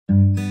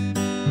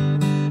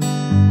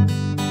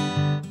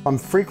I'm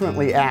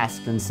frequently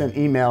asked and sent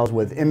emails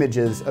with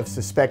images of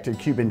suspected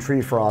Cuban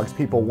tree frogs,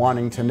 people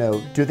wanting to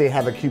know, do they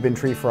have a Cuban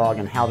tree frog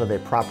and how do they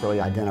properly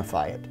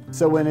identify it?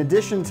 So in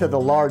addition to the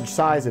large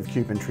size of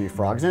Cuban tree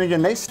frogs, and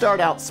again, they start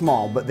out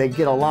small, but they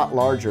get a lot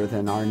larger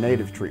than our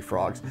native tree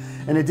frogs.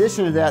 In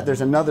addition to that,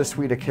 there's another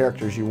suite of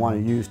characters you want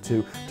to use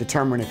to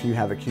determine if you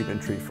have a Cuban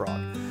tree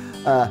frog.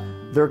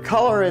 Their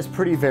color is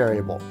pretty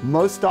variable.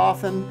 Most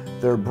often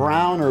they're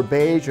brown or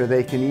beige, or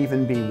they can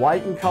even be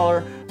white in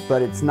color,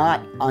 but it's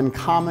not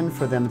uncommon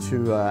for them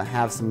to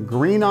have some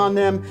green on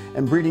them,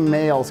 and breeding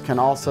males can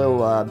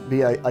also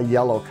be a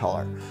yellow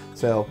color.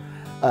 So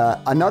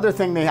another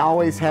thing they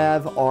always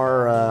have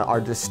are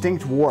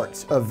distinct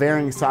warts of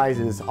varying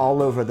sizes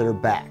all over their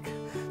back.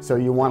 So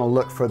you want to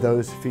look for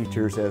those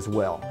features as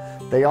well.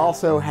 They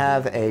also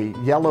have a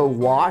yellow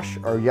wash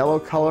or yellow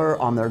color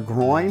on their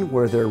groin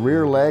where their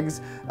rear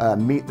legs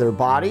meet their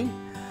body.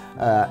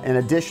 In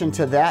addition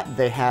to that,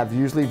 they have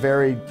usually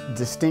very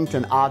distinct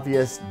and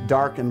obvious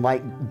dark and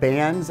light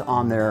bands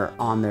on their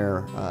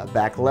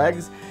back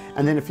legs.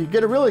 And then if you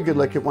get a really good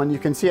look at one, you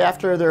can see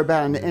after they're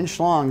about an inch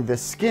long, the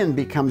skin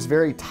becomes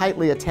very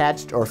tightly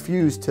attached or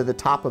fused to the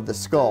top of the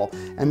skull,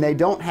 and they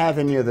don't have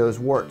any of those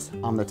warts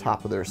on the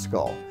top of their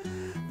skull.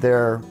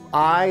 Their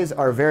eyes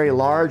are very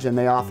large and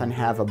they often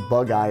have a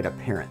bug-eyed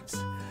appearance.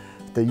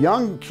 The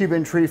young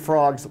Cuban tree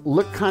frogs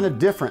look kind of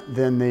different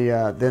than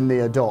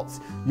the adults.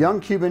 Young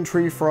Cuban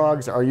tree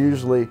frogs are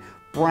usually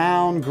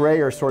brown,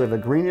 gray, or sort of a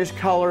greenish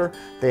color.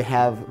 They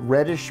have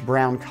reddish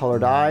brown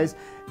colored eyes,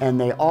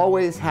 and they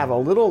always have a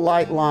little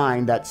light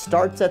line that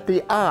starts at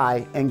the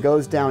eye and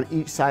goes down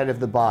each side of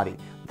the body.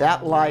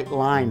 That light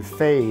line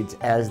fades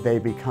as they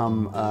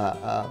become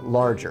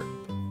larger.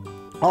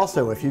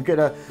 Also, if you get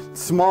a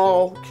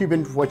small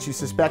what you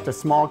suspect a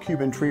small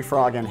Cuban tree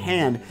frog in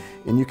hand,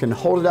 and you can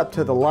hold it up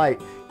to the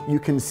light, you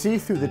can see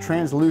through the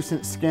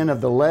translucent skin of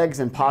the legs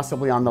and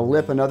possibly on the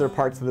lip and other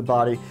parts of the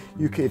body.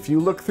 If you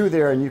look through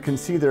there and you can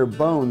see their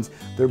bones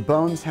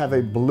have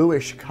a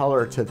bluish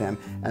color to them,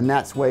 and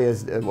that's a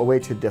way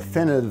to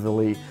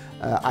definitively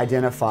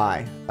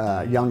identify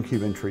young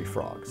Cuban tree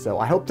frogs. So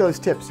I hope those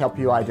tips help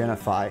you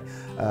identify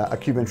a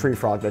Cuban tree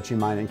frog that you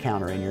might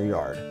encounter in your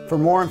yard. For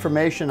more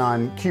information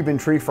on Cuban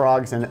tree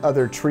frogs and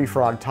other tree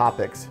frog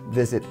topics,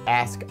 visit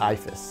Ask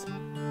IFAS.